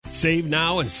Save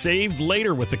now and save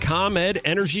later with the ComEd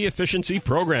Energy Efficiency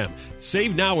Program.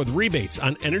 Save now with rebates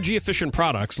on energy-efficient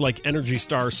products like Energy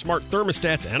Star smart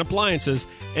thermostats and appliances,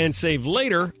 and save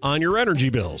later on your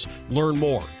energy bills. Learn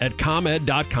more at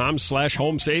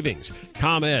ComEd.com/home savings.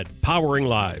 ComEd, powering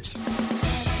lives.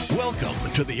 Welcome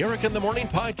to the Eric in the Morning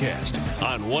podcast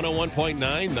on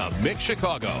 101.9 The Mix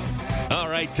Chicago.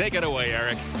 All right, take it away,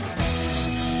 Eric.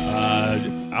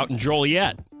 Out in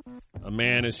Joliet, a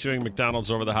man is suing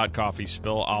McDonald's over the hot coffee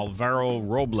spill. Alvaro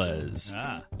Robles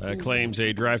claims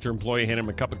a drive-thru employee handed him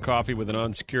a cup of coffee with an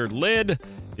unsecured lid.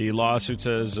 The lawsuit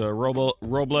says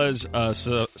Robles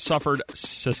suffered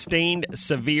sustained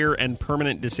severe and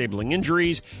permanent disabling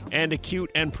injuries and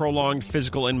acute and prolonged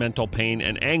physical and mental pain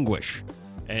and anguish,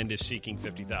 and is seeking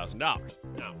 $50,000.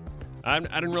 Now, I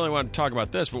didn't really want to talk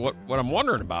about this, but what I'm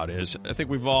wondering about is, I think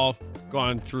we've all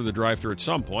gone through the drive-thru at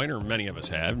some point, or many of us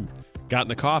have, gotten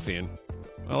the coffee, and,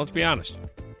 well, let's be honest,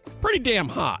 pretty damn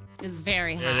hot. It's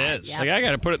very hot. It is. Yep. Like, I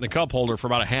got to put it in the cup holder for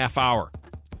about a half hour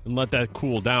and let that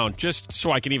cool down just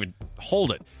so I can even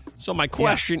hold it. So my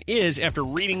question is, after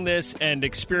reading this and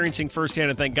experiencing firsthand,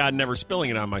 and thank God never spilling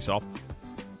it on myself,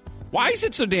 why is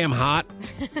it so damn hot?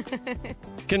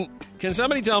 Can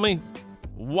somebody tell me,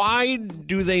 why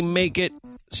do they make it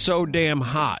so damn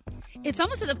hot? It's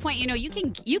almost to the point,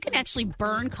 you can actually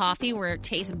burn coffee where it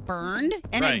tastes burned,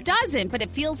 and Right. it doesn't, but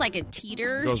it feels like it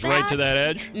teeters. Goes right to that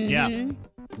edge? Mm-hmm. Yeah.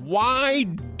 Why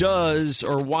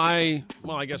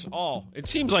well, I guess it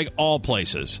seems like all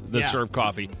places that serve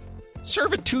coffee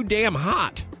serve it too damn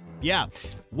hot. Yeah.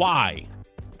 Why?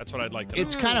 That's what I'd like to know.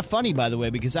 It's kind of funny, by the way,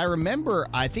 because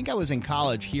I think I was in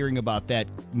college hearing about that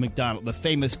the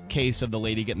famous case of the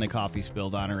lady getting the coffee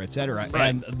spilled on her, et cetera. Right.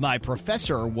 And my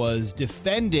professor was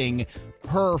defending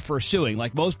her for suing.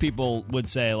 Like most people would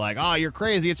say, like, oh, you're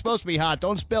crazy. It's supposed to be hot.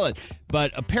 Don't spill it.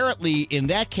 But apparently in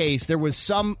that case, there was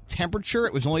some temperature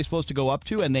it was only supposed to go up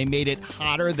to, and they made it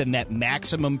hotter than that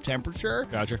maximum temperature.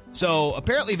 Gotcha. So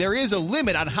apparently there is a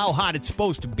limit on how hot it's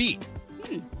supposed to be.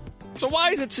 So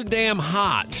why is it so damn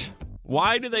hot?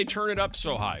 Why do they turn it up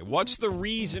so high? What's the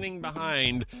reasoning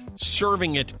behind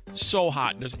serving it so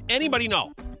hot? Does anybody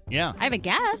know? Yeah. I have a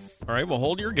guess. All right, well,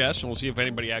 hold your guess, and we'll see if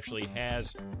anybody actually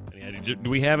has any idea. Do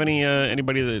we have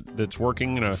anybody that's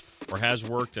working or has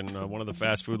worked in one of the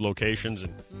fast food locations?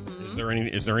 And is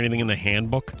there anything in the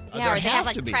handbook? Yeah, There or they has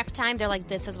have to like be. prep time. They're like,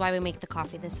 this is why we make the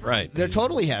coffee this hot. Right. There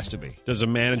totally has to be. Does a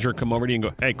manager come over to you and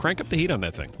go, hey, crank up the heat on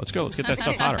that thing. Let's go. Let's get that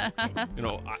stuff hotter.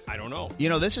 I don't know.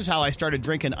 This is how I started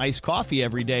drinking iced coffee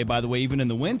every day, by the way, even in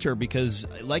the winter, because,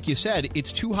 like you said,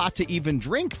 it's too hot to even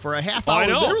drink for a half hour, I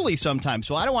know. literally sometimes.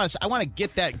 So I want to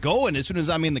get that going as soon as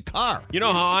I'm in the car. You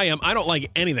know how I am? I don't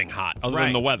like anything hot other than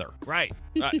Right. the weather. Right.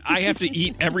 I have to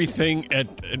eat everything at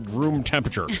room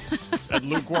temperature, at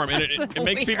lukewarm. And it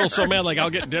makes people so mad. Like, I'll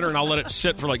get dinner and I'll let it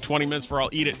sit for like 20 minutes before I'll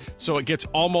eat it, so it gets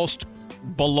almost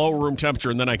below room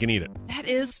temperature, and then I can eat it.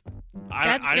 That's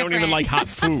I don't even different. like hot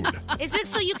food. Is it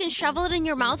so you can shovel it in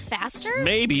your mouth faster?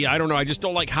 Maybe. I don't know. I just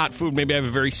don't like hot food. Maybe I have a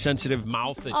very sensitive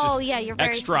mouth that You're very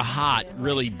extra hot sensitive.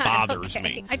 really bothers Okay.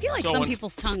 me. I feel like So some when-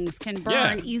 people's tongues can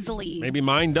burn easily. Maybe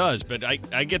mine does, but I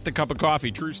get the cup of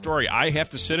coffee. True story. I have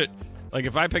to sit it. Like,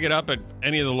 if I pick it up at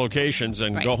any of the locations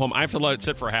and Right. go home, I have to let it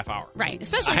sit for a half hour. Right,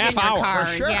 especially A if you're half in your hour, car.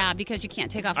 for sure. Yeah, because you can't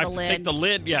take off I the have to lid. take the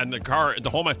lid, in the car. At the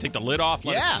home, I have to take the lid off,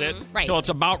 let Yeah. it sit, Right. till it's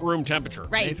about room temperature.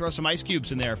 Right. They throw some ice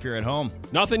cubes in there if you're at home.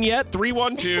 Nothing yet?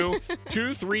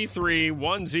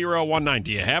 312-233-1019.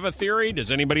 Do you have a theory?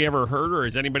 Does anybody ever heard, or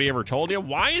has anybody ever told you?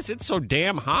 Why is it so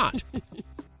damn hot?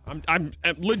 I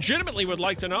legitimately would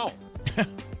like to know.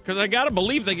 Because I got to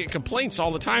believe they get complaints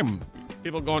all the time.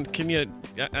 People going,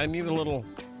 I need a little...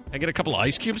 I get a couple of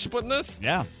ice cubes to put in this?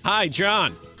 Yeah. Hi,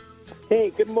 John. Hey,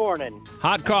 good morning.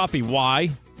 Hot coffee. Why?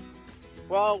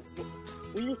 Well,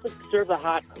 we used to serve the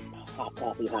hot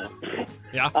coffee hot.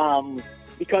 Yeah.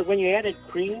 Because when you added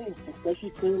cream, especially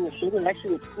cream and sugar, it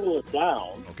actually would cool it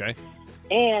down. Okay.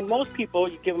 And most people,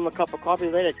 you give them a cup of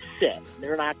coffee, let it sit.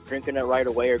 They're not drinking it right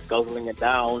away or guzzling it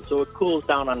down, so it cools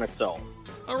down on its own.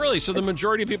 Oh, really? So the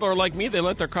majority of people are like me? They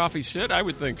let their coffee sit? I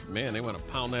would think, man, they want to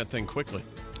pound that thing quickly.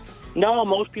 No,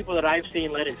 most people that I've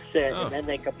seen let it sit, Oh. and then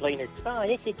they complain it's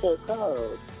so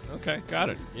cold. Okay, got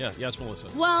it. Yeah, yes, Melissa.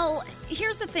 Well,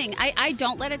 here's the thing. I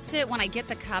don't let it sit when I get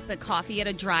the cup of coffee at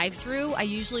a drive-thru. I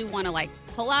usually want to,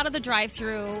 pull out of the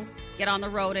drive-thru, get on the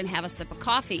road, and have a sip of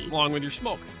coffee. Along with your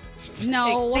smoke.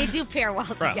 No. They do pair well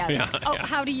together. Yeah, Oh, yeah.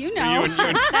 how do you know? You and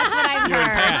That's what I've you and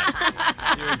heard.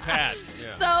 Pat. You and Pat.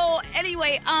 Yeah. So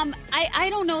anyway, I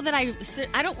don't know that I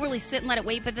don't really sit and let it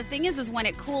wait. But the thing is when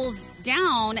it cools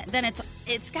down, then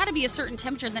it's got to be a certain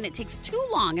temperature. Then it takes too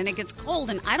long and it gets cold.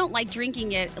 And I don't like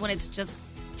drinking it when it's just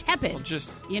tepid. Well, just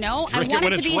I drink it want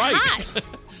when it to it's be right. hot.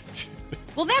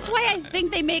 Well, that's why I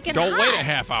think they make it Don't hot. wait a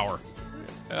half hour.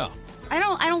 Yeah.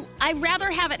 I'd rather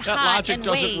have it That hot logic and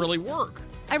doesn't wait. really work.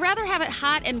 I'd rather have it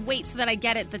hot and wait so that I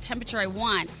get it the temperature I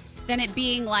want than it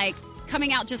being like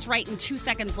coming out just right and 2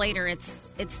 seconds later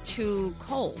it's too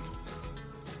cold.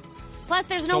 Plus,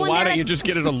 there's no So one why there. don't you just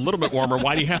get it a little bit warmer?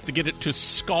 Why do you have to get it to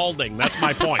scalding? That's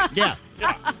my point. Yeah.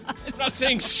 I'm not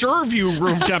saying serve you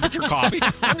room temperature coffee.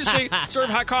 I'm just saying serve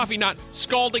hot coffee, not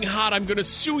scalding hot. I'm going to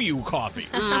sue you coffee.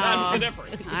 That's the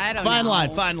difference. I don't Fine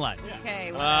know. line.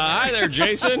 Okay. Hi there,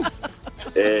 Jason.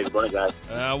 Hey, good morning, guys.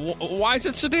 Why is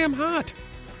it so damn hot?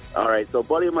 All right, so a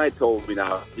buddy of mine told me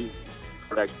now he's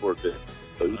an export business.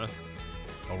 So he-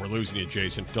 Oh, we're losing you,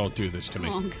 Jason. Don't do this to me.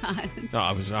 Oh God. No,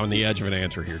 I was on the edge of an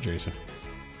answer here, Jason.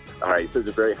 all right, he says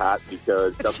it's very hot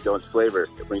because Dunkin' Donuts flavor,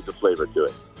 it brings the flavor to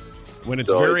it. When it's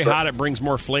So very it's- hot, it brings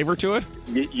more flavor to it?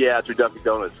 Yeah, through Dunkin'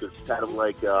 Donuts. It's kind of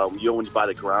like, when you buy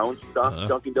the ground stuff,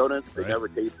 Dunkin' Donuts, they Right. never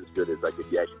taste as good as like if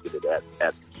you actually get it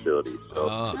at the facility.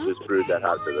 So it just proves that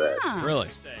hot for that. Huh. Really?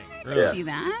 Yeah. See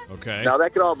that? Okay. Now,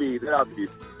 that could all be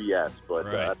BS, but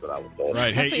Right. that's what I was told.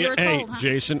 Right. That's hey, what you were hey, told, huh?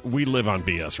 Jason, we live on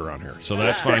BS around here, so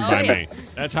that's fine Oh, by yeah. me.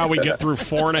 That's how we get through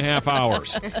 4.5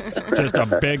 hours. Just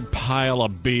a big pile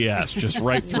of BS, just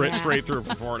straight through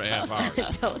for 4.5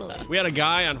 hours. Totally. We had a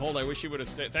guy on hold. I wish he would have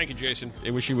stayed. Thank you, Jason. I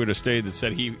wish he would have stayed. That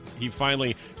said he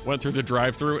finally went through the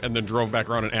drive-through and then drove back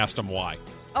around and asked him why.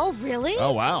 Oh, really?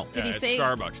 Oh, wow. Did he It's say-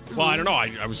 Starbucks? Well, I don't know.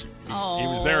 I was he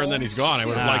was there and then he's gone. I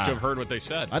would have liked to have heard what they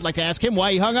said. I'd like to ask him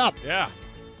why he hung up. Yeah.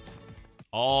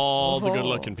 All the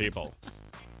good-looking people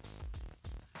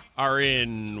are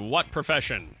in what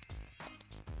profession?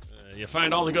 You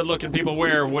find all the good-looking people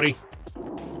where, Woody?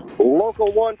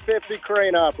 Local 150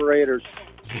 crane operators.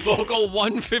 Local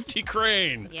 150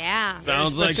 crane. Yeah.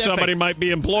 Sounds like specific. somebody might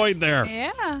be employed there.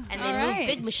 Yeah. And they move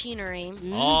big machinery.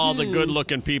 All the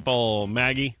good-looking people,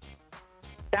 Maggie.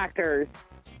 Doctors.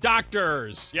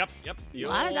 Doctors. Yep. The A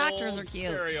lot of doctors old are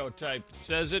cute. Stereotype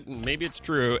says it, and maybe it's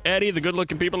true. Eddie, the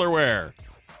good-looking people are where?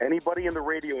 Anybody in the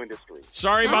radio industry.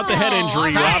 Sorry about the head Oh,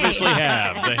 injury you right. obviously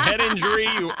have. The head injury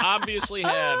you obviously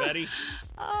have, Eddie.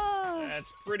 Oh.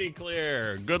 That's pretty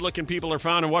clear. Good-looking people are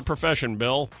found in what profession,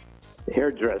 Bill?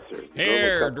 Hairdressers.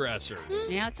 Hairdresser.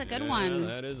 Yeah, it's a good Yeah, one.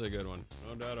 that is a good one.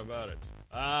 No doubt about it.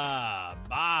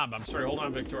 Bob. I'm sorry. Hold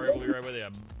on, Victoria. We'll be right with you.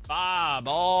 Bob,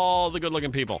 all the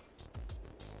good-looking people.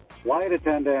 Flight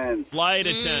attendants. Flight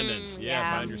attendants.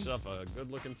 yeah. Find yourself a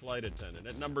good-looking flight attendant.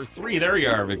 At number 3, there you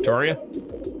are, Victoria.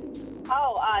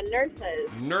 Nurses.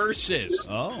 Nurses.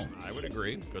 Oh. I would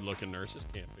agree. Good-looking nurses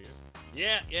can't be.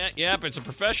 Yep. It's a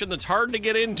profession that's hard to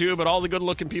get into, but all the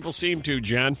good-looking people seem to,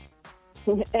 Jen.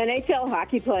 NHL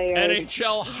hockey players.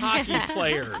 NHL hockey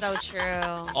players. So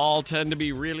true. All tend to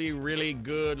be really, really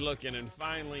good looking. And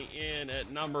finally, in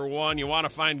at number 1, you want to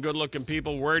find good looking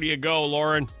people. Where do you go,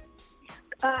 Lauren?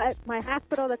 At my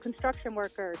hospital, the construction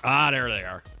workers. There they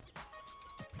are.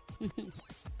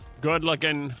 Good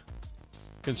looking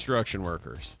construction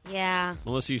workers. Yeah.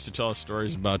 Melissa used to tell us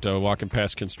stories about walking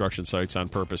past construction sites on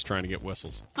purpose trying to get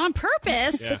whistles. On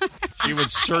purpose? Yeah. She would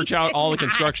search out all the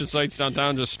construction sites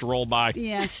downtown, just stroll by.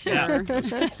 Yeah, sure.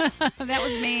 That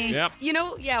was me. Yep. You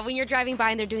know, when you're driving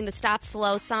by and they're doing the stop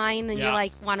slow sign and Yeah. you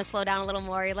like want to slow down a little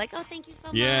more, you're like, oh, thank you so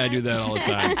much. Yeah, I do that all the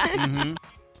time.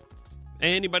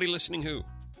 Anybody listening who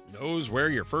knows where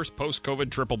your first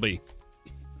post-COVID trip will be?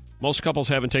 Most couples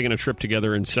haven't taken a trip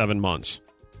together in 7 months.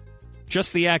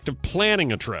 Just the act of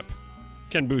planning a trip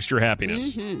can boost your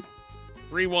happiness.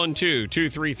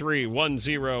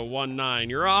 312-233-1019.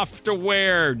 You're off to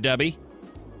where, Debbie?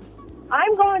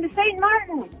 I'm going to St.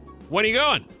 Martin When are you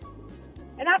going?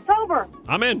 in October.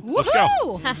 I'm in. Woohoo! Let's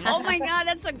go. Oh, my God.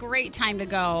 That's a great time to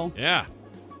go. Yeah.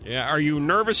 Are you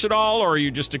nervous at all, or are you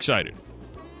just excited?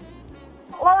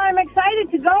 Well, I'm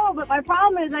excited to go, but my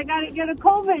problem is I got to get a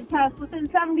COVID test within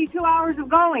 72 hours of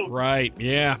going. Right.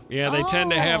 Yeah. They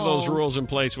tend to have those Oh. rules in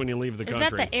place when you leave the Is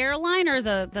country. that the airline or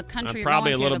the country you're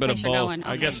Probably going a little to, the bit of place you're both. going?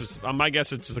 I Okay. guess my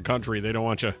guess it's the country. They don't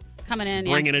want you coming in.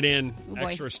 bringing it in, Oh, boy.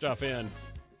 extra stuff in.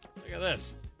 Look at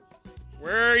this.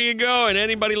 Where are you going?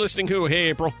 Anybody listening who? Hey,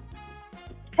 April.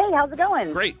 Hey, how's it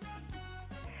going? Great.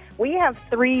 We have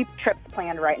 3 trips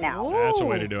planned right now. That's the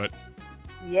way to do it.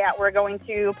 Yeah, we're going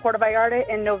to Puerto Vallarta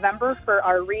in November for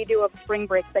our redo of spring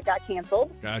break that got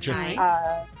canceled. Gotcha.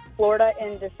 Nice. Florida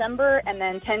in December, and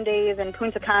then 10 days in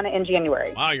Punta Cana in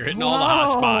January. Wow, you're hitting all the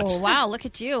hot spots. Wow, look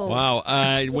at you. Wow.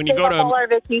 When you Save go up all to our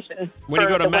vacation when you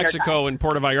for go to the wintertime. Mexico and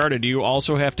Puerto Vallarta, do you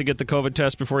also have to get the COVID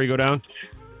test before you go down?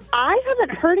 I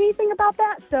haven't heard anything about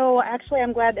that, so actually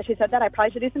I'm glad that she said that. I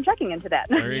probably should do some checking into that.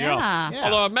 There you go. Yeah.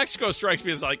 Although if Mexico strikes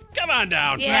me as like, come on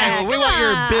down. Yeah, we want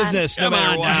your business no Come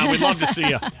matter on what. down. We'd love to see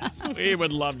you. We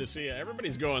would love to see you.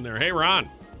 Everybody's going there. Hey, Ron.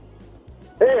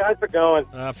 Hey, how's it going?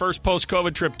 First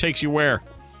post-COVID trip takes you where?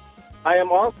 I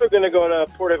am also going to go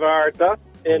to Puerto Vallarta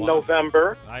in Wow.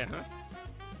 November.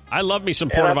 I love me some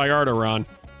Puerto Vallarta, Ron.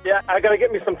 Yeah, I got to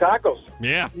get me some tacos.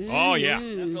 Yeah. Oh, yeah.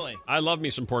 Definitely. I love me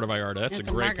some Puerto Vallarta. That's And a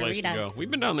some great place to margaritas. go. We've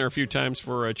been down there a few times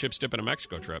for a Chip Dip and a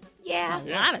Mexico trip. Yeah. A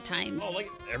lot of times. Oh, look,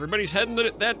 everybody's heading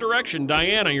that direction.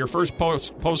 Diana, your first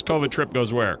post-COVID trip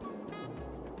goes where?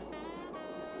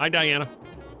 Hi, Diana.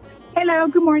 Hello,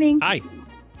 good morning. Hi.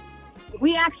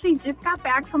 We actually just got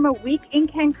back from a week in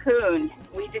Cancun.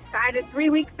 We decided 3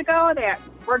 weeks ago that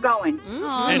we're going.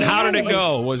 Oh, And how did it nice.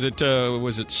 go? Was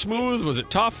it smooth? Was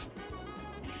it tough?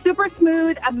 Super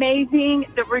smooth, amazing.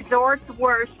 The resorts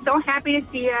were so happy to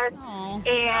see us. Oh.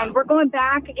 And we're going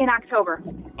back in October.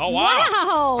 Oh, wow.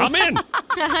 Wow. I'm in.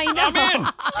 I know.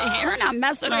 I'm in. You're not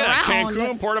messing Look at that. around.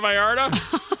 Cancun, Puerto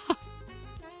Vallarta.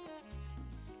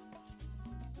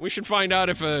 We should find out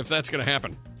if that's going to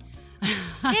happen.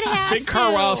 It has Big to.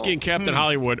 Karwowski and Captain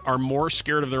Hollywood are more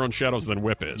scared of their own shadows than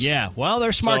Whip is. Yeah, well,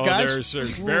 they're smart So guys.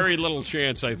 There's very little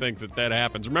chance, I think, that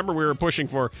happens. Remember, we were pushing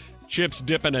for Chip's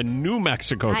Dip and a New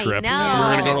Mexico I trip. know. We were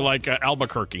going to go to, like,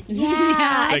 Albuquerque.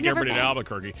 Yeah. I've Take never everybody to been.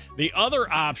 Albuquerque. The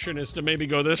other option is to maybe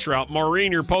go this route.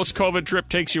 Maureen, your post-COVID trip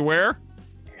takes you where?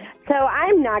 So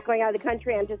I'm not going out of the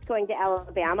country. I'm just going to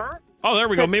Alabama. Oh, there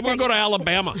we go. Maybe we'll go to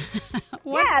Alabama.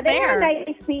 What's yeah, they there? have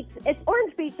nice beach. It's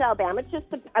Orange Beach, Alabama. It's just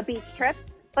a beach trip.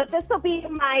 But this will be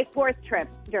my 4th trip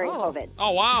during COVID.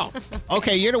 Oh, wow.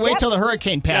 Okay, you're to wait till the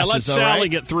hurricane Yeah, passes, let though, Sally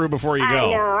right? get through before you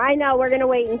go. I know. We're going to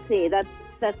wait and see. That's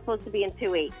supposed to be in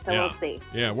 2 weeks, so Yeah. we'll see.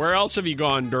 Yeah, where else have you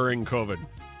gone during COVID?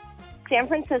 San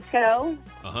Francisco,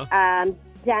 Uh-huh.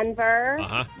 Denver,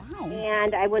 Uh-huh. Wow.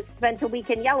 and I spent a week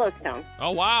in Yellowstone.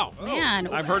 Oh, wow. Man.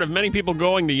 I've heard of many people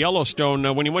going to Yellowstone.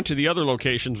 When you went to the other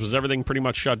locations, was everything pretty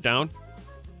much shut down?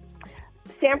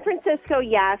 San Francisco,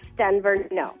 yes. Denver,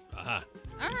 no. Uh-huh.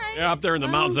 All right. Yeah, up there in the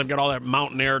mountains, they've got all that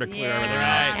mountain air to clear everything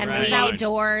out. And Right. it's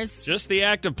outdoors. Just the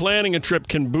act of planning a trip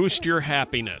can boost your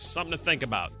happiness. Something to think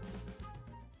about.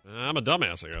 I'm a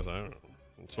dumbass, I guess. I don't know.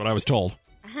 That's what I was told.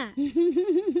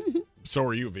 So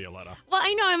are you, Violetta. Well,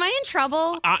 I know. Am I in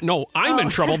trouble? No, I'm in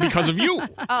trouble because of you.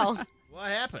 Oh. What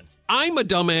happened? I'm a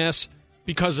dumbass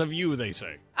because of you, they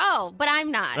say. Oh, but I'm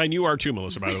not. And you are too,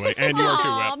 Melissa, by the way. And you are too,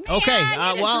 Aw, Web. man, Okay, you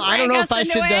didn't well, I don't drag know us if I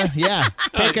into should, it.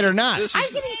 take it or not. This I'm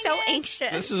is, getting so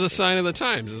anxious. this is a sign of the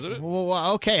times, isn't it?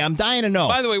 Well, okay, I'm dying to know.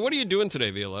 By the way, what are you doing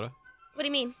today, Violetta? What do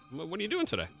you mean? What are you doing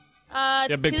today? It's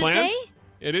You have big Tuesday? plans?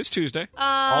 It is Tuesday.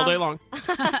 All day long.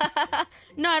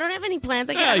 No, I don't have any plans.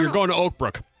 Yeah, you're going to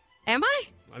Oakbrook. Am I?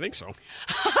 I think so.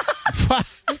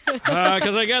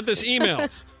 Because I got this email.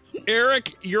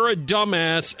 Eric, you're a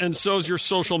dumbass, and so's your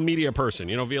social media person.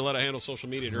 You know, Violetta handles social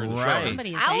media during the show. Right.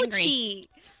 Somebody is angry. Ouchie.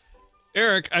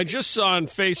 Eric, I just saw on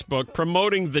Facebook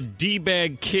promoting the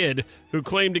D-bag kid who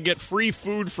claimed to get free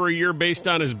food for a year based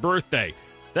on his birthday.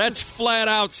 That's flat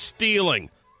out stealing.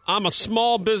 I'm a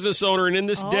small business owner, and in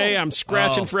this day, I'm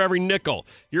scratching for every nickel.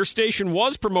 Your station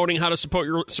was promoting how to support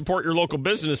your local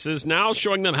businesses. Now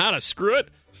showing them how to screw it.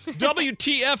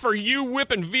 WTF are you, Whip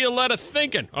and Violetta,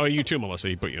 thinking? Oh, you too, Melissa.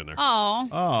 He put you in there. Oh.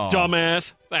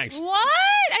 Dumbass. Thanks. What?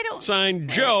 I don't. Signed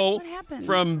Joe What happened?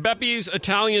 from Beppy's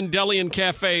Italian Deli and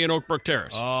Cafe in Oakbrook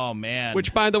Terrace. Oh, man.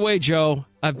 Which, by the way, Joe,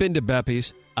 I've been to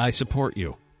Beppy's. I support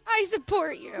you. I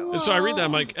support you. And so I read that.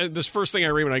 I'm like, this first thing I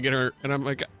read when I get her, and I'm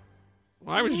like,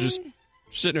 well, I was just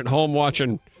sitting at home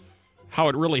watching How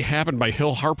It Really Happened by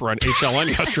Hill Harper on HLN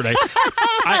yesterday.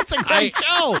 That's a great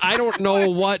show. I don't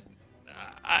know what.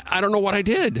 I don't know what I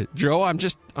did, Joe. I'm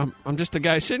just a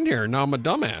guy sitting here. Now I'm a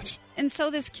dumbass. And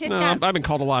so this kid No, got. I've been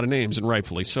called a lot of names, and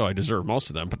rightfully so. I deserve most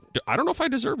of them, but I don't know if I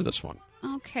deserve this one.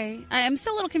 Okay. I'm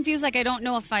still a little confused. Like, I don't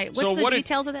know if I. What's So the what did-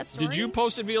 details of that story? Did you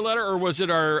post it via letter, or was it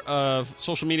our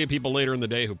social media people later in the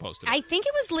day who posted it? I think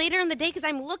it was later in the day because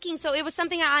I'm looking. So it was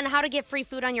something on how to get free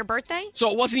food on your birthday. So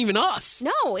it wasn't even us.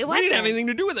 No, it We wasn't. didn't have anything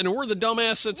to do with it, and we're the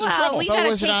dumbass that's in Well, trouble. we But gotta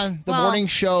was it take- on the well- morning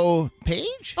show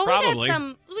page? But Probably.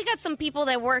 we got some people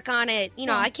that work on it. You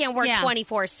know, I can't work Yeah.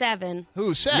 24/7.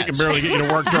 Who says? We can barely get you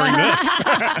to work during this.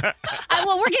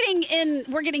 Well,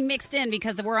 we're getting mixed in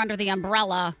because we're under the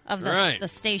umbrella of the, Right. the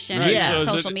station Right. and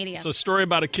So social it's media. It's a story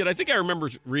about a kid. I think I remember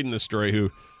reading this story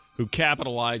who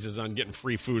capitalizes on getting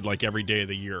free food like every day of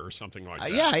the year or something like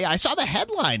that. Yeah, I saw the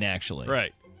headline, actually.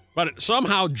 Right. But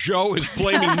somehow Joe is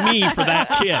blaming me for that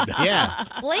kid. Yeah.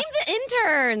 Blame the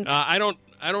interns. I don't.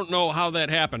 I don't know how that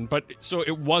happened, but so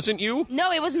it wasn't you?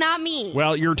 No, it was not me.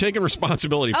 Well, you're taking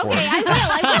responsibility for Okay, it.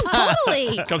 I will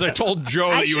totally. Because I told Joe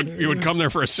that you would come there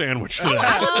for a sandwich today.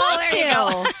 There you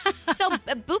go. So,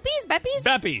 Boopies?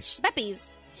 Beppies? Beppies.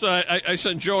 So I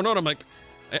sent Joe a note. I'm like,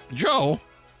 Joe,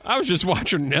 I was just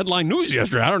watching headline news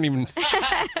yesterday. I don't even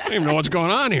know what's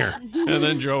going on here. And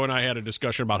then Joe and I had a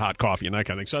discussion about hot coffee and that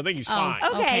kind of thing. So I think he's fine.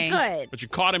 Okay, good. But you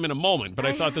caught him in a moment. But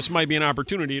I thought this might be an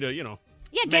opportunity to, Yeah,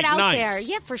 make get out nice. there.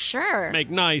 Yeah, for sure. Make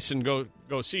nice and go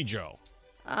see Joe.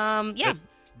 Yeah.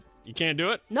 You can't do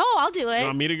it? No, I'll do it. You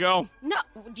want me to go? No.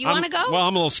 Do you want to go? Well,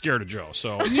 I'm a little scared of Joe,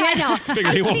 so Yeah, I know.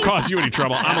 figured he won't cause you any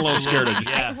trouble. I'm a little scared of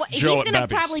He's Joe going at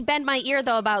to Beppies. probably bend my ear,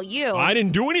 though, about you. I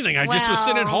didn't do anything. I just was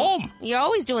sitting at home. You're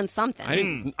always doing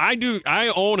something.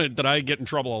 I own it that I get in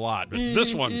trouble a lot. But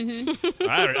this one,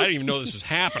 I didn't even know this was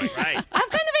happening. Right. I'm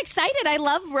kind of excited. I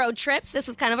love road trips. This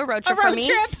was kind of a road trip for me.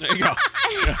 There you go.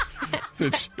 Yeah.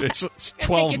 It's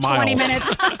 12 take you miles. 20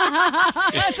 minutes.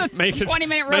 That's a Make it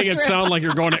 20-minute road Make it trip. sound like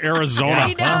you're going to Arizona.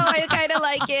 I know. I kind of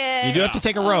like it. You do have to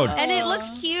take a road. And it looks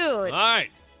cute. All right.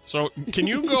 So can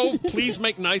you go please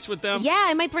make nice with them? Yeah,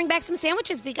 I might bring back some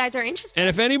sandwiches if you guys are interested. And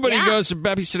if anybody Yeah. goes to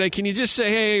Beppies today, can you just say,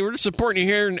 hey, we're just supporting you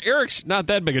here? And Eric's not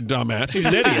that big a dumbass. He's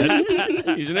an idiot.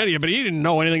 He's an idiot, but he didn't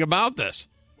know anything about this.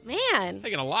 Man.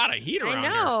 Taking a lot of heat around I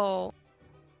know.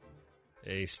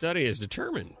 here. A study has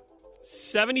determined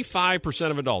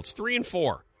 75% of adults, 3 in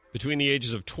 4, between the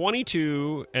ages of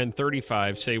 22 and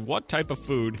 35, say what type of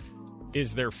food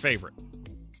is their favorite.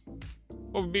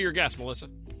 What would be your guess, Melissa?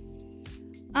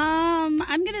 I'm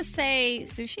going to say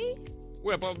sushi.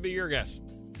 Whip, what would be your guess?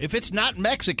 If it's not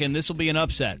Mexican, this will be an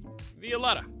upset.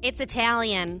 Violetta. It's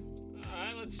Italian. All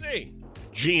right, let's see.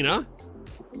 Gina.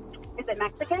 Is it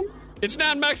Mexican? It's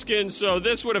not Mexican, so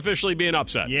this would officially be an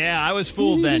upset. Yeah, I was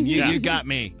fooled then. You got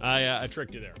me. I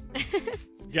tricked you there.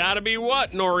 Gotta be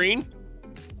what, Noreen?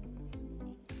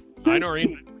 Hi,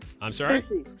 Noreen. I'm sorry?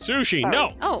 Sushi.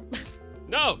 No. Oh.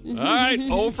 No. All right,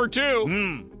 0 for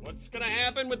 2. What's going to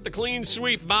happen with the clean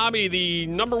sweep? Bobby, the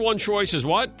number one choice is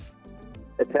what?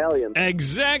 Italian.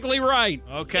 Exactly right.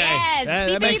 Okay. Yes.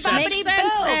 That makes sense. Makes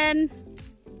sense. And,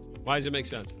 Why does it make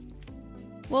sense?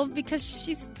 well, because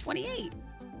she's 28.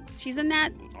 She's in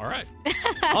that. All right.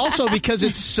 Also because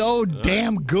it's so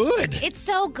damn good. It's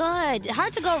so good.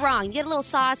 Hard to go wrong. Get a little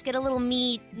sauce, get a little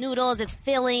meat, noodles. It's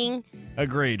filling.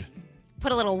 Agreed.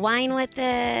 Put a little wine with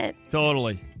it.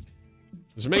 Totally.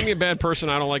 Does it make me a bad person?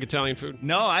 I don't like Italian food.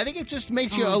 No, I think it just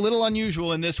makes you a little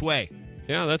unusual in this way.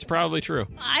 Yeah, that's probably true.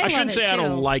 I love shouldn't say it, I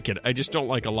don't too. like it. I just don't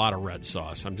like a lot of red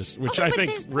sauce. Which Okay, I but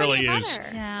think there's really plenty of is. butter.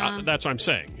 Yeah. That's what I'm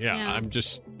saying. Yeah, Yeah. I'm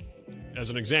just, as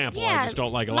an example, Yeah, I just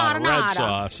don't like a lot of red marinara.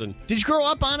 sauce. And Did you grow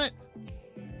up on it?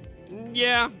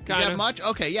 yeah, Did you kind have of. much?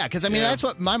 Okay, yeah, because I mean Yeah. that's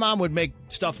what my mom would make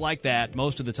stuff like that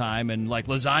most of the time, and like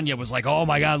lasagna was like, oh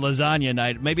my god, lasagna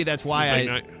night. Maybe that's why Big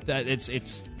night. that it's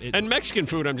And Mexican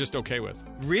food, I'm just okay with.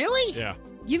 really. Yeah,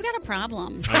 You've got a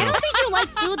problem. I don't think you like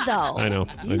food, though. I know.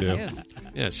 I do. too.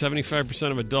 Yeah,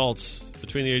 75% of adults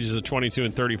between the ages of 22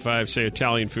 and 35 say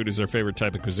Italian food is their favorite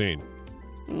type of cuisine.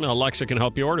 Alexa can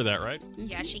help you order that, right?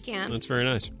 Yeah, she can. That's very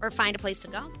nice. Or find a place to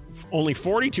go. Only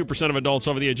 42% of adults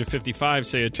over the age of 55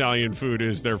 say Italian food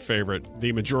is their favorite.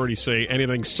 The majority say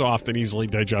anything soft and easily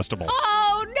digestible.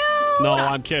 Oh, no. No,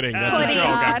 I'm kidding. That's a Putting joke.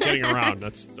 I'm on. kidding around.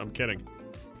 I'm kidding.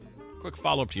 Quick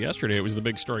follow-up to yesterday. It was the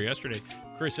big story yesterday.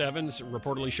 Chris Evans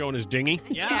reportedly showing his dinghy.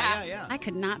 Yeah. I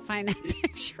could not find that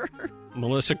picture.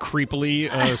 Melissa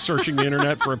creepily searching the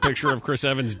internet for a picture of Chris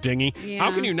Evans' dinghy. Yeah.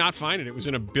 How can you not find it? It was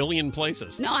in a billion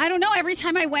places. No, I don't know. Every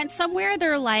time I went somewhere,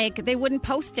 they're like, they wouldn't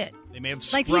post it. They may have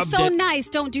Like, scrubbed he's so it. nice.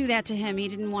 Don't do that to him. He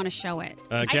didn't want to show it.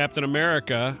 Captain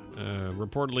America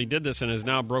reportedly did this and has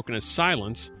now broken his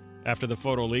silence after the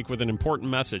photo leak with an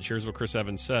important message. Here's what Chris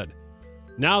Evans said.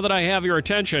 Now that I have your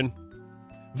attention,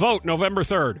 vote November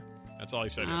 3rd. That's all he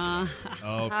said yesterday.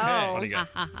 Okay. Funny guy.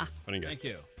 Funny guy. Thank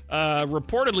you.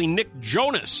 Reportedly, Nick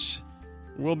Jonas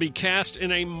will be cast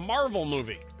in a Marvel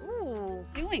movie. Ooh,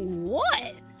 doing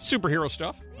what? Superhero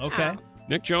stuff. Okay.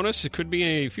 Nick Jonas, it could be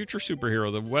a future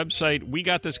superhero. The website We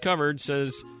Got This Covered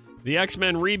says the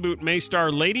X-Men reboot may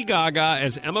star Lady Gaga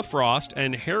as Emma Frost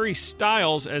and Harry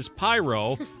Styles as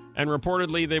Pyro, and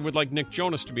reportedly they would like Nick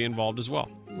Jonas to be involved as well.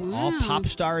 All pop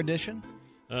star edition.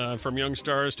 From young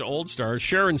stars to old stars,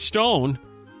 Sharon Stone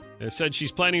said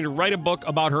she's planning to write a book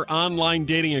about her online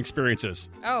dating experiences.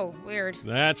 Oh, weird.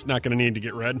 That's not going to need to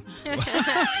get read.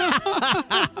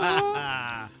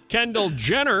 Kendall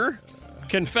Jenner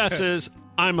confesses,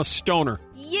 I'm a stoner.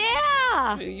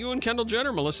 Yeah. You and Kendall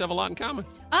Jenner, Melissa, have a lot in common.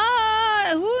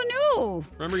 Who knew?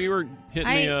 Remember, you were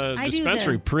hitting the I do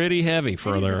dispensary the- pretty heavy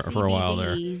for I do the a while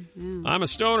there. CBD. Yeah. I'm a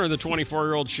stoner, the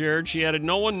 24-year-old shared. She added,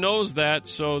 no one knows that,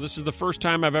 so this is the first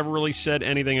time I've ever really said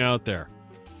anything out there.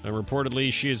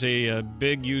 Reportedly, she is a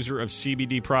big user of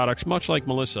CBD products, much like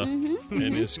Melissa,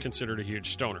 and is considered a huge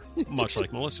stoner, much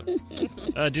like Melissa.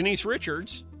 Denise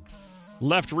Richards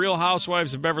left Real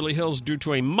Housewives of Beverly Hills due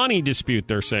to a money dispute,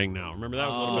 they're saying now. Remember, that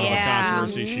was a little bit of a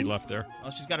controversy. She left there.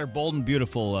 Well, she's got her Bold and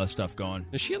Beautiful stuff going.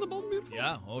 Is she on the Bold and Beautiful?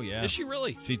 Yeah. Oh, yeah. Is she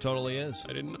really? She totally is.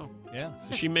 I didn't know. Yeah.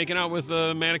 Is she making out with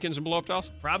mannequins and blow-up dolls?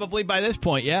 Probably by this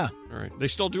point, yeah. All right. They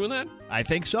still doing that? I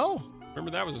think so.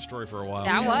 Remember, that was a story for a while.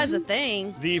 That was a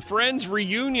thing. The Friends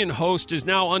reunion host is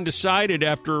now undecided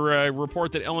after a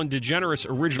report that Ellen DeGeneres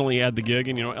originally had the gig.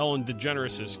 And, Ellen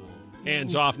DeGeneres is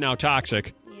hands-off, now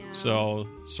toxic. Yeah. So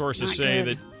sources Not say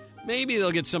good. that maybe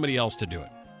they'll get somebody else to do it.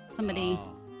 Somebody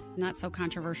not so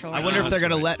controversial. I wonder if that's they're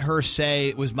going to right. let her say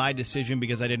it was my decision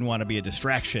because I didn't want to be a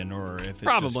distraction, or if it's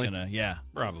Probably. just going to, yeah.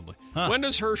 Probably. Huh. When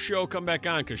does her show come back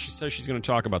on? Because she says she's going to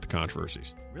talk about the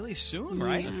controversies. Really soon,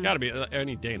 right? It's got to be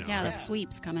any day now. Yeah, right? the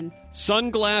sweep's coming.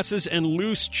 Sunglasses and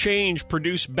loose change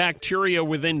produce bacteria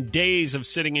within days of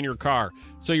sitting in your car.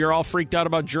 So you're all freaked out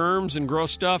about germs and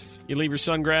gross stuff. You leave your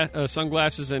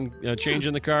sunglasses and change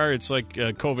in the car. It's like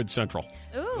COVID Central.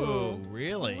 Ooh.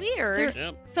 Really? Weird.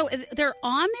 Yep. So they're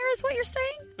on there, is what you're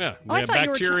saying? Yeah, Oh, I yeah, thought you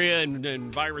were bacteria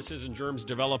and viruses and germs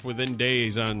develop within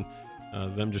days on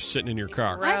them just sitting in your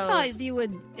car. Gross. I thought it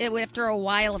would, after a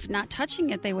while, if not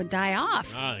touching it, they would die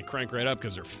off. They crank right up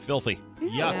because they're filthy.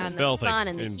 Yuck. Yeah, and the Filthy. sun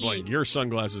and the boy, heat. your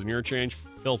sunglasses and your change,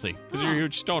 filthy. Because you're a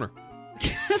huge stoner.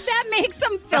 That makes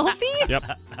them filthy?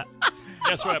 Yep.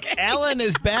 Guess what? Ellen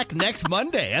is back next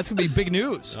Monday. That's going to be big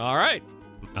news. All right.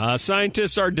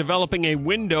 Scientists are developing a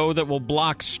window that will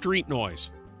block street noise.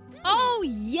 Oh,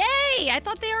 yay! I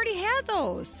thought they already had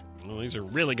those. Well, these are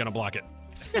really going to block it.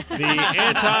 The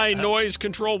anti-noise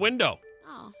control window.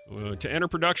 Oh. To enter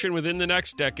production within the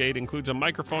next decade includes a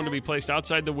microphone to be placed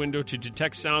outside the window to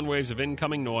detect sound waves of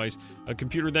incoming noise. A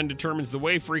computer then determines the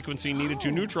wave frequency needed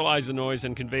to neutralize the noise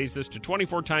and conveys this to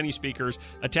 24 tiny speakers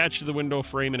attached to the window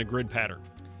frame in a grid pattern.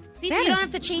 See, so That you don't is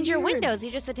have to change your weird. windows.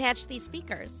 You just attach these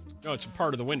speakers. No, it's a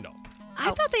part of the window. I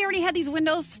thought they already had these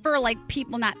windows for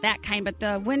people, not that kind, but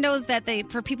the windows that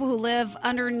for people who live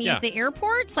underneath the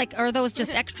airports. Like, are those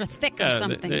just extra thick or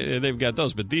something? They've got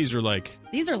those, but these are like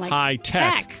These are like high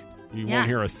tech. tech. You Yeah. won't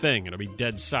hear a thing. It'll be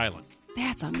dead silent.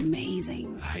 That's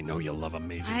amazing. I know you love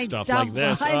amazing I stuff love- like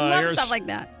this. I love here's- stuff like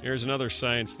that. Here's another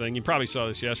science thing. You probably saw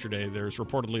this yesterday. There's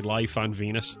reportedly life on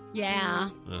Venus. Yeah.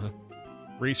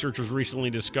 Researchers recently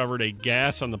discovered a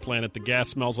gas on the planet. The gas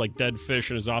smells like dead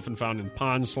fish and is often found in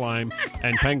pond slime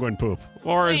and penguin poop,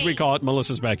 or as we call it,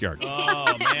 Melissa's backyard.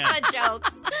 Oh, man.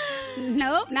 Jokes.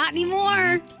 Nope, not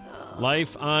anymore.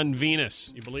 Life on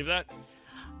Venus. You believe that?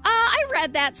 I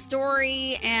read that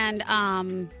story, and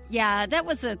that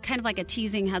was a kind of like a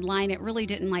teasing headline. It really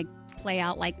didn't play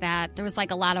out like that. There was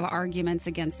a lot of arguments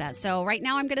against that. So right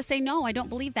now I'm going to say no, I don't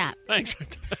believe that. Thanks.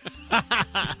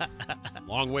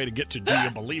 Long way to get to do you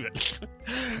believe it?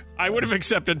 I would have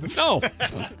accepted no.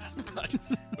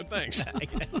 but thanks. All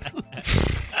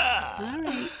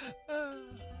right.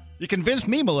 You convinced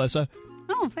me, Melissa.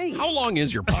 Oh, thanks. How long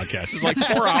is your podcast? It's like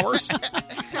 4 hours.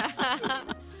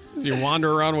 Do you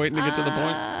wander around waiting to get to the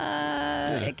point?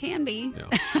 It can be.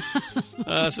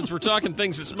 Since we're talking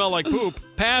things that smell like poop,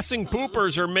 passing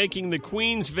poopers are making the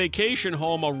Queen's vacation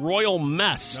home a royal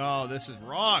mess. No, this is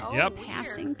wrong. Oh, Yep.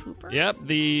 Passing poopers? Yep,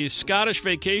 the Scottish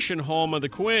vacation home of the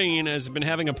Queen has been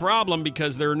having a problem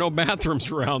because there are no bathrooms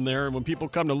around there, and when people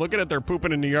come to look at it, they're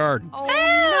pooping in the yard. Oh,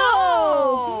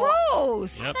 Oh,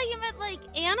 gross. I thought you meant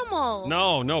animals.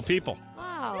 No people.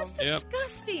 Wow. That's Yep.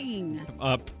 disgusting.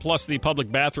 Plus, the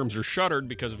public bathrooms are shuttered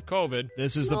because of COVID.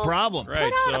 This is the problem.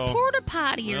 Right, Put out so a porta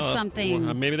potty or something.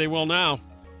 well, maybe they will now.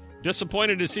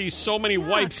 Disappointed to see so many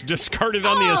wipes discarded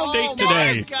on the estate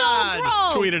today. God. So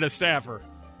gross. Tweeted a staffer.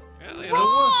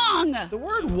 Wrong. The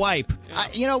word wipe.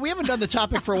 We haven't done the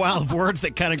topic for a while of words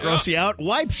that kind of gross you out.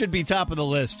 Wipe should be top of the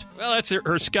list. Well, that's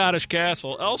her Scottish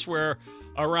castle. Elsewhere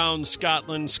around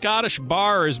Scotland, Scottish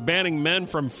bar is banning men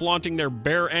from flaunting their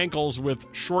bare ankles with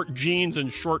short jeans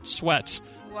and short sweats.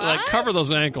 What? Cover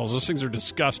those ankles. Those things are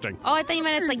disgusting. Oh, I thought you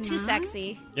meant it's too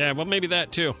sexy. Yeah, well, maybe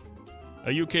that too.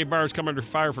 A UK bar has come under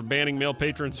fire for banning male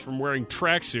patrons from wearing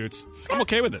tracksuits. I'm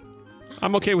okay with it.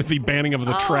 I'm okay with the banning of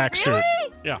the tracksuit.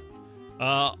 really? Yeah.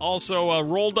 Also,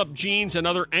 rolled up jeans and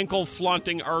other ankle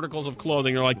flaunting articles of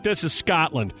clothing. They're like, this is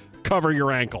Scotland. Cover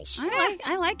your ankles.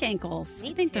 I like ankles.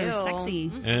 I think they're too.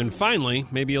 sexy. And finally,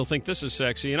 maybe you'll think this is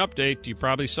sexy. An update. You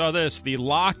probably saw this. The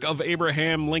lock of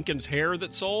Abraham Lincoln's hair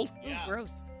that sold. Gross.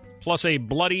 plus a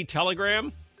bloody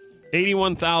telegram.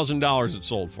 $81,000 it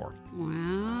sold for.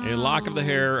 Wow. A lock of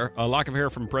hair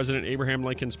from President Abraham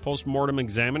Lincoln's post-mortem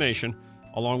examination,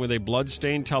 along with a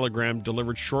blood-stained telegram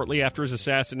delivered shortly after his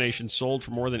assassination, sold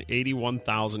for more than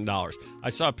 $81,000. I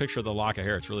saw a picture of the lock of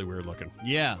hair. It's really weird looking.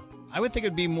 Yeah. I would think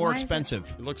it'd be more expensive.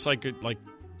 It looks like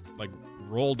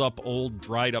rolled up old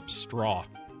dried up straw.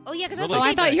 Oh, yeah, because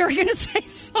I thought you were going to say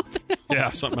something else. Yeah,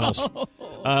 something else.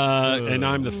 And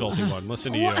I'm the filthy one.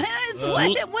 Listen to you.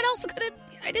 What else could it be?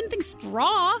 I didn't think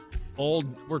straw.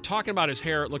 We're talking about his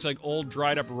hair. It looks like old,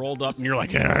 dried up, rolled up, and you're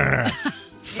like, that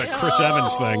Chris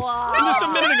Evans thing. And just a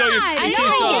minute ago, you I teased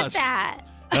get us. that.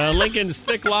 Lincoln's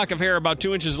thick lock of hair, about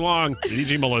 2 inches long,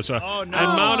 easy, Melissa, and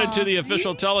mounted to the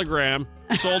official telegram,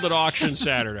 sold at auction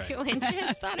Saturday. 2 inches?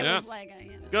 I thought it was like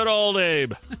Good old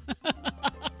Abe.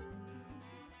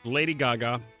 Lady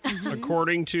Gaga,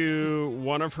 according to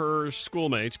one of her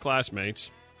classmates,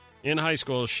 in high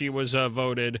school, she was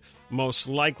voted most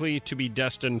likely to be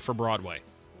destined for Broadway.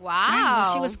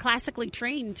 Wow. She was classically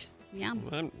trained. Yeah.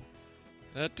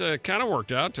 That kind of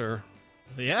worked out to her.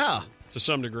 Yeah. To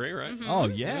some degree, right? Mm-hmm. Oh,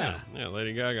 yeah. Yeah,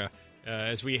 Lady Gaga.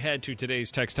 As we head to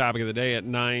today's text topic of the day at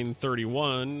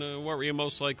 9:31, what were you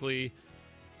most likely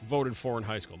voted for in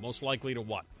high school? Most likely to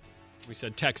what? We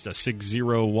said text us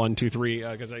 60123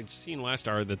 because I'd seen last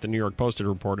hour that the New York Post had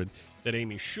reported that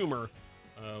Amy Schumer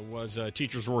was a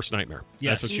teacher's worst nightmare.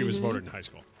 Yes. That's what she was voted in high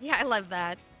school. Yeah, I love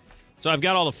that. So I've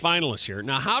got all the finalists here.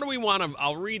 Now, how do we want to,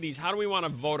 I'll read these. How do we want to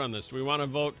vote on this? Do we want to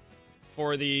vote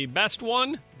for the best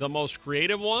one, the most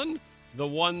creative one, the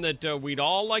one that we'd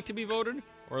all like to be voted?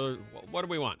 Or what do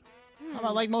we want? How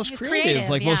about most It's creative,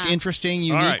 creative, most interesting,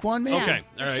 unique one, maybe? Okay.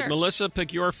 All right. sure. Melissa,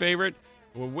 pick your favorite.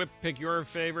 Whip, pick your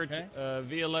favorite. Okay.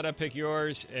 Violetta, pick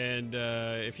yours. And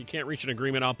if you can't reach an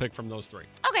agreement, I'll pick from those three.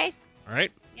 Okay. All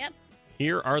right? Yep.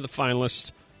 Here are the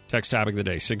finalists. Text topic of the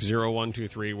day,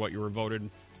 60123, what you were voted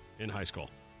in high school.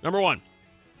 Number 1,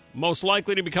 most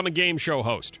likely to become a game show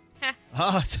host.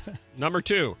 Number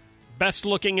 2, best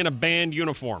looking in a band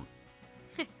uniform.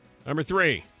 Number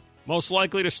 3, most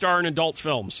likely to star in adult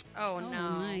films. Oh,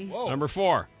 no. Number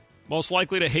 4, most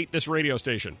likely to hate this radio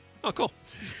station. Oh, cool.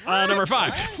 Number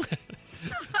 5.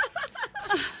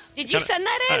 Did you send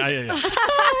that in?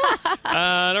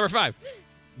 Number 5,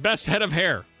 best head of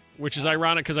hair, which is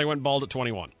ironic because I went bald at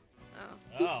 21.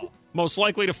 Oh. Most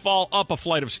likely to fall up a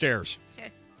flight of stairs.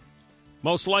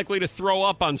 Most likely to throw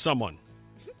up on someone.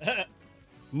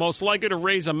 Most likely to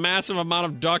raise a massive amount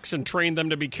of ducks and train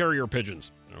them to be carrier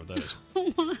pigeons. I don't know what that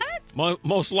is. What?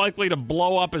 Most likely to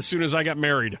blow up as soon as I got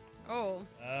married. Oh.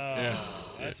 Yeah.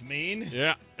 That's mean.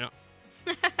 Yeah.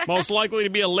 Most likely to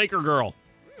be a Laker girl.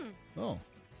 Oh.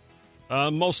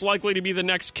 Most likely to be the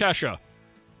next Kesha.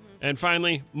 And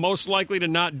finally, most likely to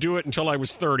not do it until I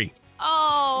was 30.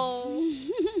 Oh.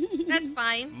 That's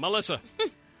fine. Melissa.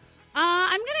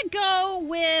 I'm going to go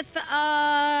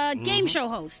with game show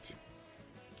host.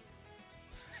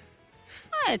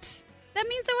 What? That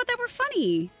means that were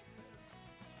funny.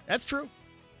 That's true.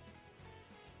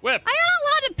 Whip. I'm not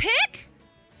allowed to pick?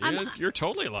 You're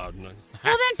totally allowed. Well,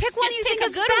 then pick one you think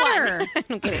is better.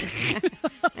 I'm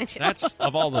kidding. That's,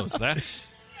 of all those,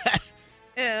 that's...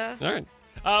 Yeah. All right.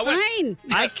 Fine.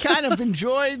 I kind of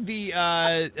enjoyed the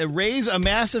raise a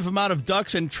massive amount of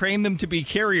ducks and train them to be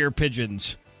carrier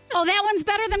pigeons. Oh, that one's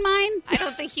better than mine? I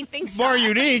don't think he thinks More so.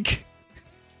 unique.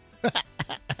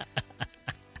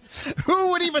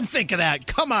 Who would even think of that?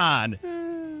 Come on.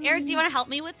 Eric, do you want to help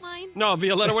me with mine? No,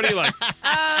 Violetta, what do you like?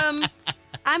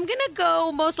 I'm going to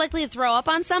go most likely to throw up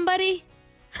on somebody.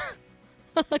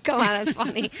 Come on, that's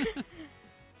funny.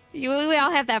 We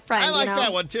all have that friend, I like you know?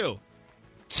 that one, too.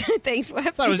 Thanks, Whip.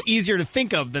 I thought it was easier to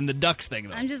think of than the ducks thing,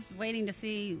 though. I'm just waiting to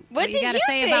see What you did got to you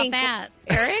say think, about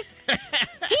that. Eric?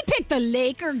 He picked the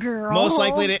Laker girl. Most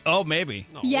likely to... Oh, maybe.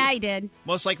 No. Yeah, he did.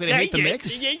 Most likely to hate the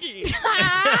mix? I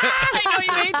know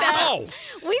you made that. No.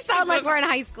 We sound like we're in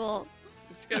high school.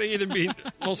 It's got to either be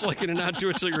most likely to not do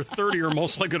it till you're 30 or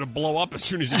most likely to blow up as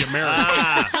soon as you get married.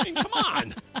 I mean, come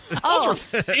on. Oh.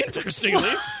 Those are interesting, at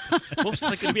least. Most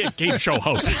likely to be a game show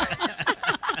host.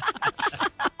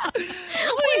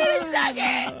 Wait a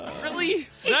second. Really?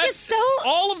 It's just so...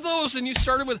 All of those, and you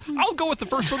started with, I'll go with the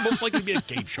first one, most likely to be a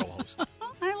game show host.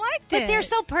 I liked But it. they're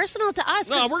so personal to us.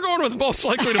 No, we're going with most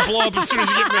likely to blow up as soon as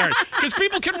you get married. Because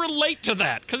people can relate to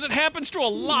that. Because it happens to a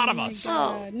lot of us.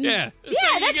 Oh. Yeah. The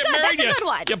Yeah, second you that's get good. married, That's a good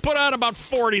one. You put on about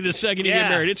 40 the second you Yeah. get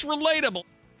married. It's relatable.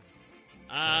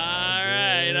 All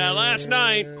right. Last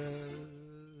night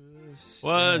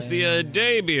was the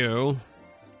debut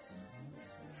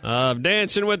of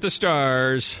Dancing with the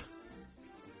Stars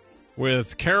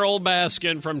with Carole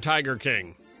Baskin from Tiger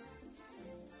King.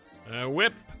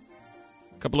 Whip,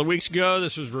 couple of weeks ago,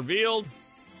 this was revealed.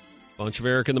 A bunch of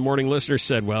Eric in the Morning listeners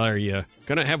said, well, are you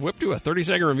going to have Whip do a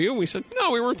 30-second review? And we said,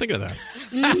 no, we weren't thinking of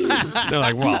that. They're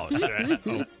like, well,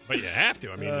 but you have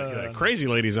to. I mean, the crazy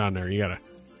lady's on there. You got to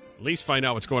at least find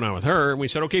out what's going on with her. And we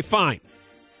said, okay, fine.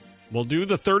 We'll do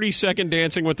the 30-second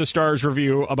Dancing with the Stars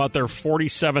review about their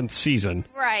 47th season.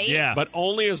 Right. Yeah. But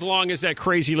only as long as that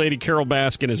crazy lady Carol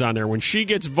Baskin is on there. When she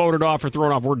gets voted off or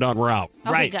thrown off, we're done. We're out.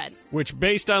 Okay, Right. good. Which,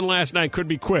 based on last night, could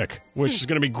be quick, which is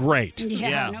going to be great.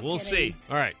 Yeah, We'll see.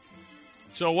 All right.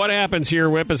 So what happens here,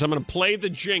 Whip, is I'm going to play the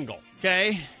jingle.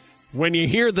 Okay. When you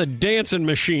hear the dancing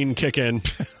machine kick in,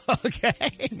 Okay.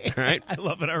 all right? I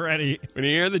love it already. When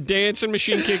you hear the dancing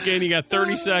machine kick in, you got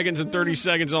 30 seconds, and 30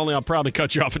 seconds only. I'll probably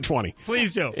cut you off at 20.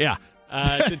 Please do. Yeah.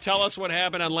 To tell us what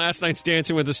happened on last night's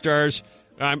Dancing with the Stars,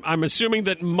 I'm assuming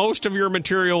that most of your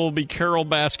material will be Carol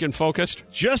Baskin focused.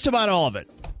 Just about all of it.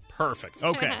 Perfect.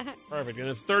 Okay. Perfect. And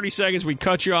in 30 seconds, we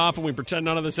cut you off and we pretend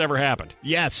none of this ever happened.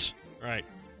 Yes. All right.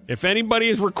 If anybody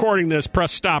is recording this,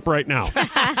 press stop right now.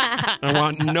 I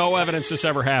want no evidence this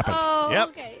ever happened. Oh, Yep.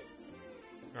 okay.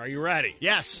 Are you ready?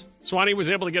 Yes. Swanee was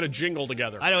able to get a jingle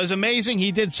together. I know. It was amazing.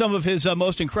 He did some of his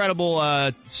most incredible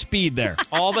speed there.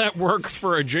 All that work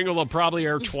for a jingle will probably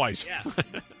air twice. Yeah.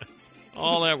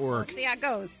 All that work. See how it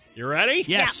goes. You ready?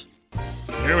 Yes.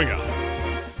 Here we go.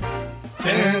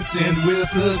 Dancing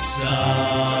with the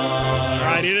stars. All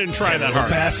right, you didn't try that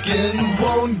hard. Baskin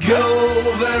won't go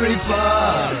very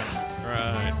far. All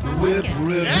right. Whip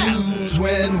reviews,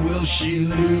 when will she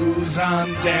lose?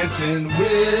 I'm dancing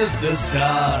with the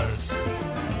stars.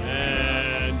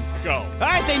 And go. All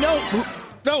right. They know.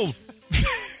 No.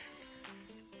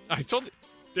 I told you.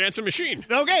 Dancing machine.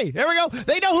 Okay, there we go.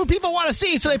 They know who people want to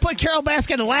see, so they put Carol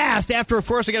Baskin last after, of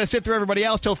course, they got to sit through everybody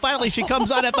else till finally she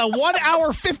comes on at the 1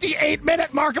 hour,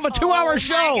 58-minute mark of a 2-hour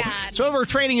show. God. So her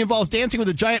training involves dancing with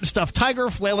a giant stuffed tiger,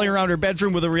 flailing around her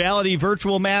bedroom with a reality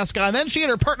virtual mask on. Then she and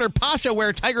her partner, Pasha,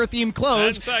 wear tiger-themed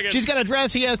clothes. 10 seconds. She's got a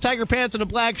dress. He has tiger pants and a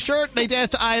black shirt. They dance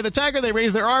to Eye of the Tiger. They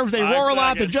raise their arms. They 5 roar a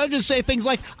lot. The seconds. judges say things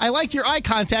like, I liked your eye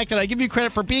contact, and I give you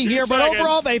credit for being 2 here. But seconds.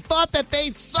 overall, they thought that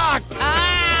they sucked.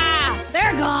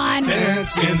 They're gone.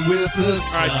 Dancing with the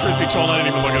All right, stars. truth be told, I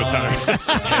didn't even look at the time.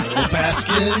 Carol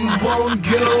Baskin won't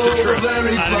It's the go truth.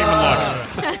 very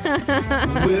I didn't even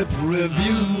far. Whip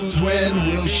reviews, when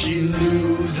will she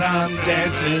lose? I'm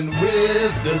dancing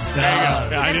with the stars. Yeah, I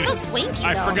That's didn't- so swanky,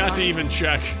 I though. forgot to even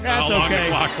check That's how long okay. the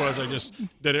clock was. I just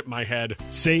did it in my head.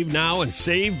 Save now and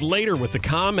save later with the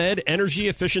ComEd Energy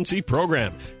Efficiency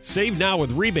Program. Save now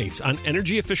with rebates on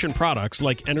energy-efficient products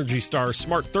like Energy Star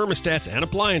smart thermostats and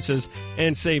appliances,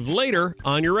 and save later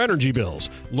on your energy bills.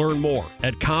 Learn more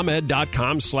at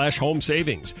ComEd.com/home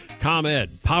savings.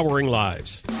 ComEd, powering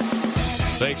lives.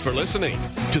 Thanks for listening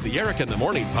to the Eric in the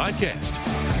Morning podcast.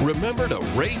 Remember to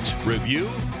rate, review,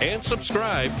 and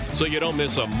subscribe so you don't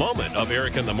miss a moment of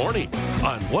Eric in the Morning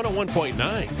on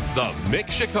 101.9 The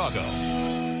Mix Chicago.